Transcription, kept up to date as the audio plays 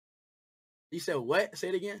You said what? Say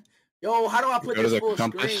it again. Yo, how do I put this full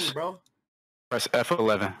screen, bro? Press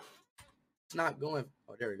F11. It's not going.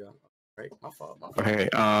 Oh, there we go. Right, my fault. Okay.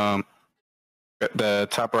 The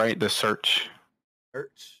top right, the search.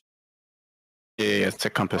 Search. Yeah, it's a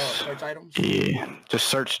compass. Oh, search items. Yeah, just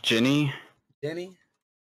search Jenny. Jenny.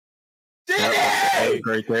 Yep,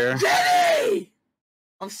 right there. Jenny.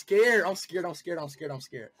 I'm scared.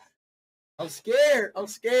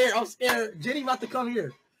 Jenny about to come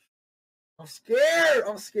here. I'm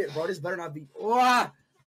scared, bro. This better not be. Oh.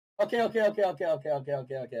 Okay.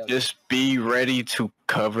 Just be ready to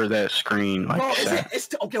cover that screen like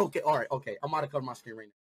that. Okay. All right. Okay. I'm about to cover my screen right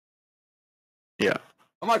now. Yeah.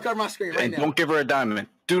 I'm about to cover my screen right now. Don't give her a diamond.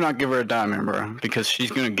 Do not give her a diamond, bro, because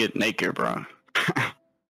she's gonna get naked, bro.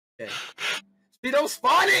 Okay. Speed, don't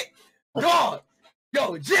spawn it, dog.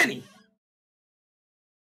 Yo, Jenny.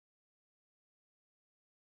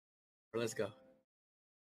 Let's go.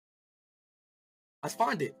 I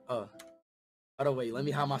spawned it. Oh wait, let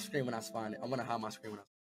me hide my screen when I spawn it. I'm gonna hide my screen when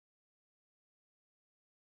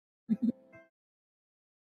I.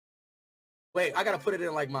 Wait, I gotta put it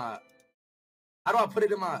in like my. How do I put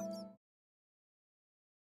it in my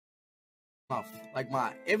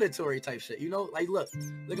my inventory type shit? You know, like look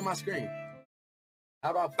at my screen.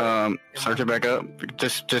 How do I put it? Search it back up.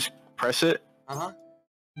 Just press it.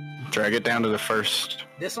 Drag it down to the first.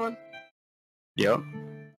 This one. Yep.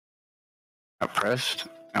 I pressed.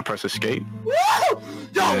 Now press escape. Woo!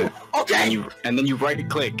 Yo, okay. And then you right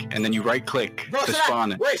click. Bro, to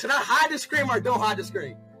spawn it. Wait, should I hide the screen or don't hide the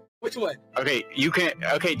screen? Which one? Okay, you can.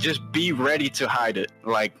 Okay, just be ready to hide it.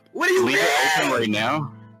 Like, what do you mean? Leave it open right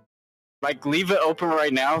now. Like, leave it open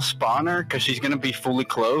right now. Spawn her, because she's gonna be fully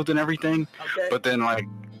clothed and everything. Okay. But then, like,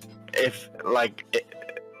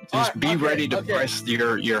 just be ready to press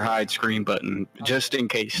your hide screen button, just in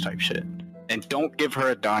case type shit. And don't give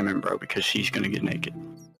her a diamond, bro, because she's gonna get naked.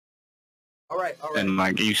 All right. And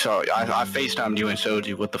like you saw, I FaceTimed you and showed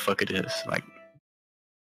you what the fuck it is. Like.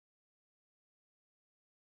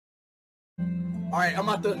 All right, I'm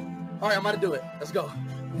about to do it. Let's go.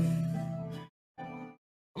 I'm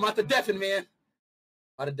about to deafen, man.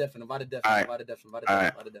 I'm about to deafen.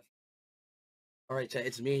 All right, chat.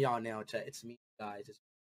 It's me and y'all now, chat. It's me, guys. It's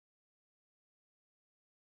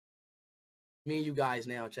me and you guys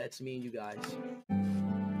now, chat. It's me and you guys.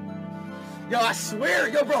 Yo, I swear,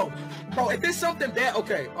 yo, bro, if it's something bad,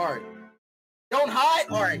 okay, all right. Don't hide,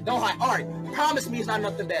 all right, don't hide, all right. Promise me it's not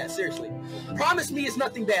nothing bad, seriously. Promise me it's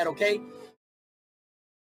nothing bad, okay?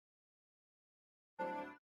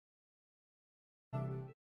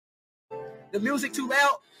 The music too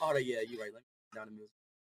loud? Oh, yeah, you're right. Let me turn down the music.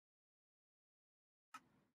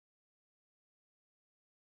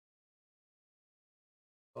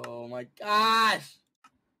 Oh my gosh.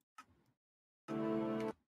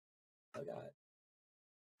 Oh God.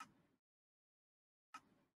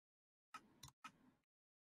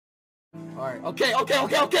 All right. Okay. All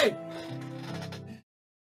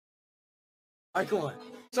right, come on.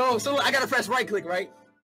 So I gotta press right click, right?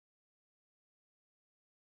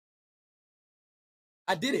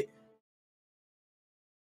 I did it.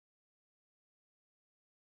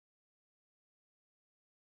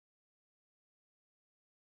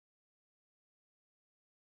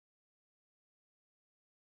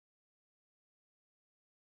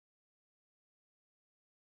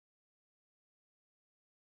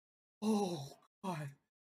 Oh God.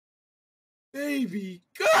 Baby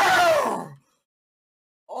girl.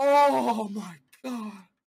 Oh my God.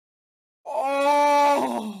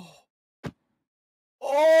 Oh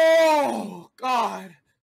God.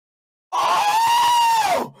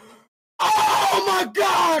 Oh my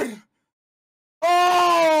God.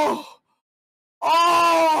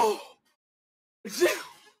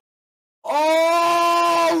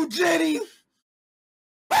 Oh Jenny.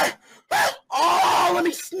 Oh, let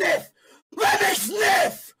me sniff.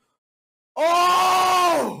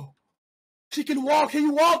 Oh, she can walk. Can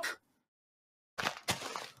you walk?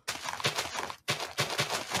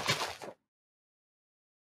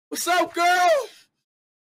 What's up, girl?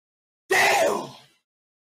 Damn.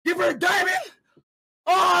 Give her a diamond?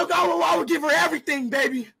 Oh, I will give her everything,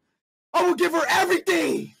 baby. I will give her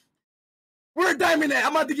everything. Where a diamond at?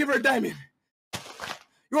 I'm about to give her a diamond.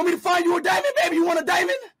 You want me to find you a diamond, baby? You want a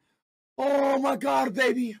diamond? Oh, my God,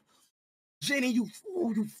 baby. Jenny, you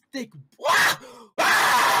thick.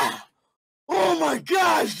 Oh, my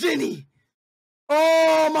gosh, Jenny.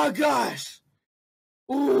 Oh, my gosh.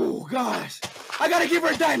 Oh, gosh. I got to give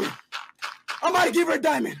her a diamond. I'm about to give her a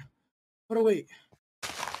diamond. Hold on, wait.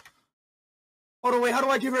 How do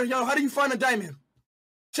I give her? Yo, how do you find a diamond?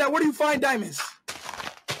 Chat, where do you find diamonds?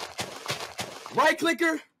 Right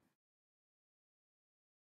clicker?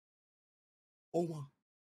 Oh my.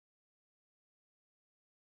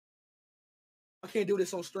 I can't do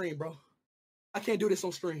this on stream, bro. I can't do this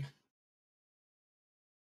on stream.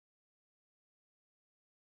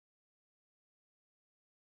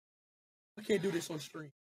 I can't do this on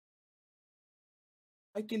stream.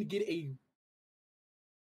 I can get a...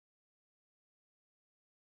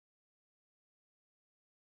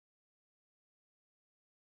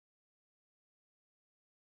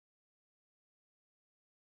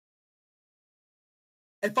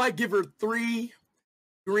 If I give her 3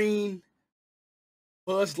 green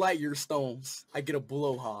Buzz Lightyear stones, I get a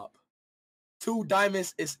blowhop. 2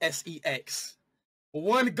 diamonds is SEX.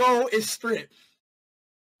 1 gold is strip.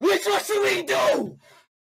 Which one should we do?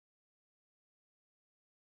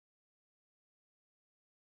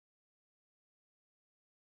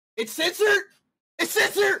 It's censored. It's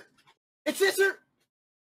censored. It's censored.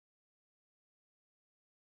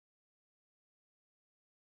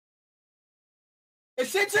 It's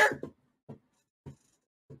censored.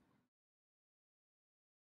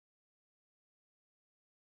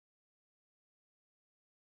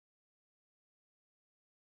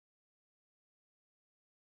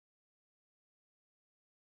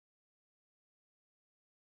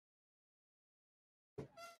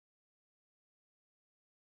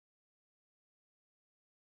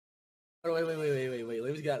 Oh, wait.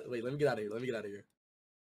 Let me get out of here. Let me get out of here. Let me get out of here.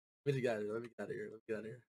 Let me get out of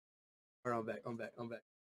here. All right, I'm back.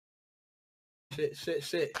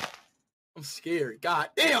 Shit. I'm scared. God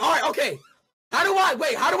damn. All right, okay. How do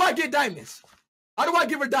I get diamonds? How do I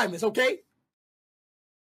give her diamonds, okay?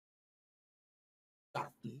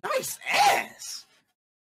 Got a nice ass.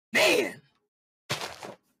 Man.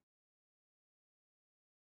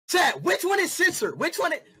 Chat, which one is censored? Which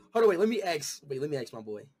one is... Hold on, wait, let me ask my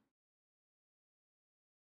boy.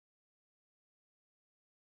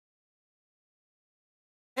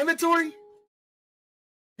 Inventory?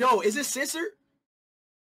 Yo, is it censored?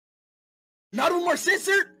 None of them are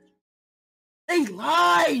censored? They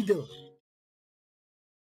lied!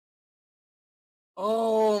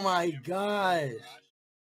 Oh my gosh.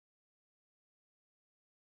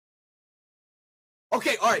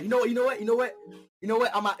 Okay, all right. You know what?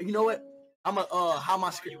 I'm a hide my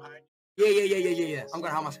screen. Yeah. I'm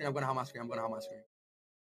gonna hide my screen.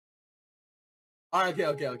 All right,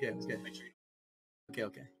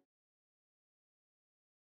 okay.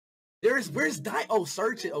 Where's diamond? Oh,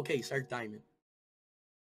 search it. Okay, search diamond.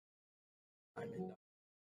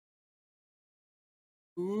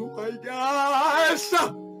 Oh my gosh!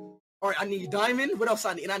 All right, I need diamond. What else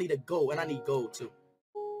I need? And I need a gold. And I need gold too.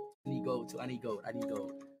 I need gold.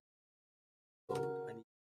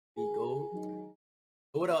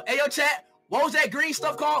 What up? Hey, yo, chat. What was that green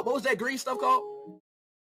stuff called?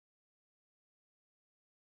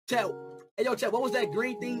 Chat. Hey, yo, chat. What was that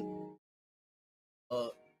green thing? A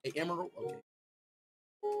emerald. Okay.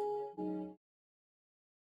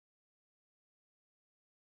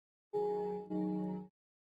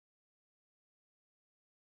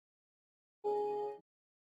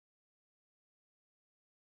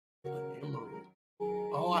 Emerald.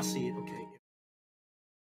 Oh, I see it. Okay.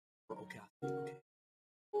 Okay.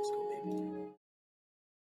 Let's go, baby.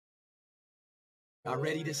 Y'all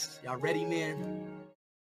ready? Y'all ready, man?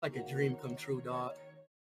 Like a dream come true, dog.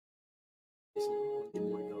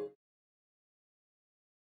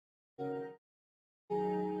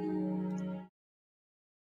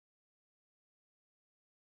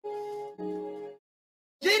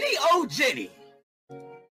 Jenny, oh Jenny.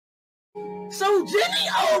 So Jenny,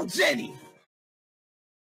 oh Jenny.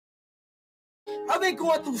 I've been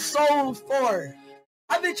going through so far.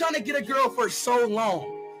 I've been trying to get a girl for so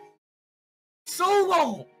long.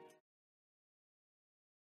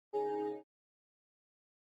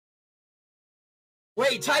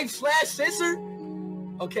 Wait, type / censor?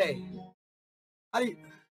 Okay.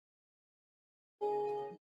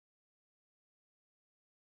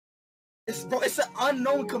 It's an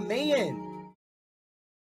unknown command.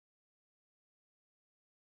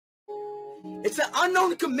 It's an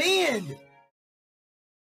unknown command.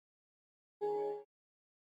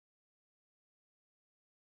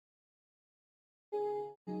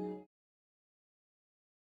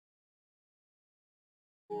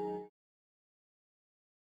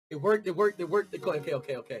 It worked.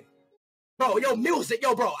 Okay. Bro, yo, music,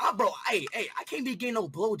 yo, bro. Hey, I can't be getting no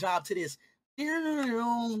blowjob to this.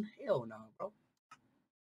 Hell no, bro.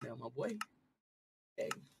 Yeah, my boy. Hey.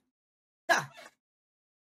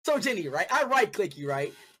 So, Jenny, right? I right-click you,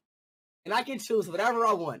 right? And I can choose whatever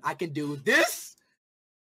I want. I can do this,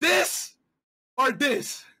 or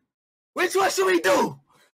this. Which one should we do?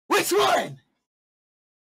 Which one?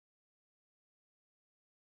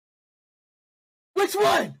 Which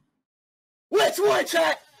one? Which one,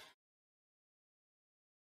 chat?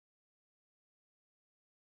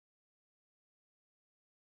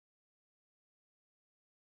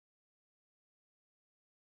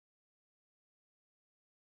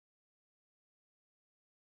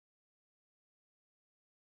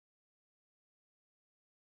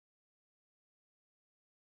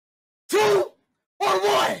 Two or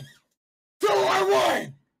one? Two or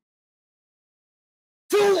one?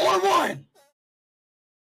 Two or one?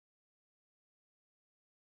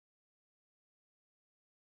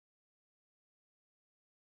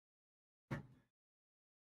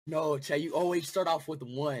 No, chat, you always start off with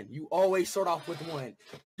one. You always start off with one.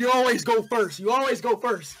 You always go first. You always go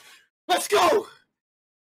first. Let's go!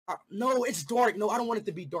 No, it's dark. No, I don't want it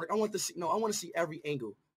to be dark. I want to see. No, I want to see every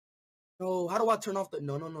angle. No, how do I turn off the?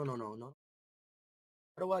 No.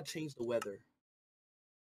 How do I change the weather?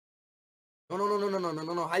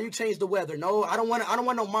 No. How you change the weather? No, I don't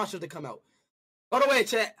want no monsters to come out. Hold on, wait,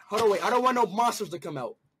 chat. Hold on, wait. I don't want no monsters to come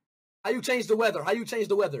out. How you change the weather? How you change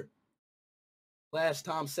the weather? Last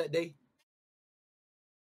time set day.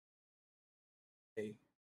 Okay.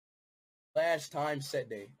 Last time set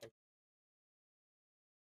day.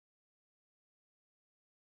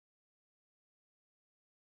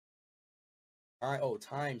 All right. Oh,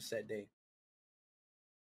 time set day.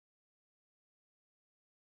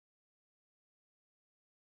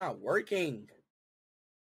 Not working.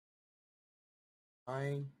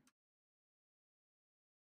 Time.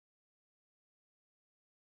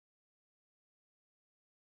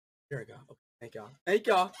 There we go. Okay. Thank y'all. Thank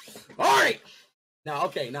y'all. All right. Now,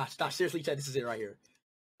 okay. Now, stop. Seriously, chat. This is it right here.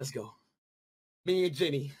 Let's go. Me and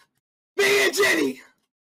Jenny. Me and Jenny.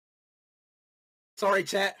 Sorry,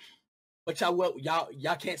 chat. But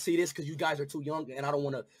y'all can't see this because you guys are too young, and I don't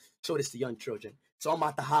want to show this to young children. So I'm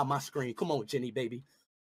about to hide my screen. Come on, Jenny, baby.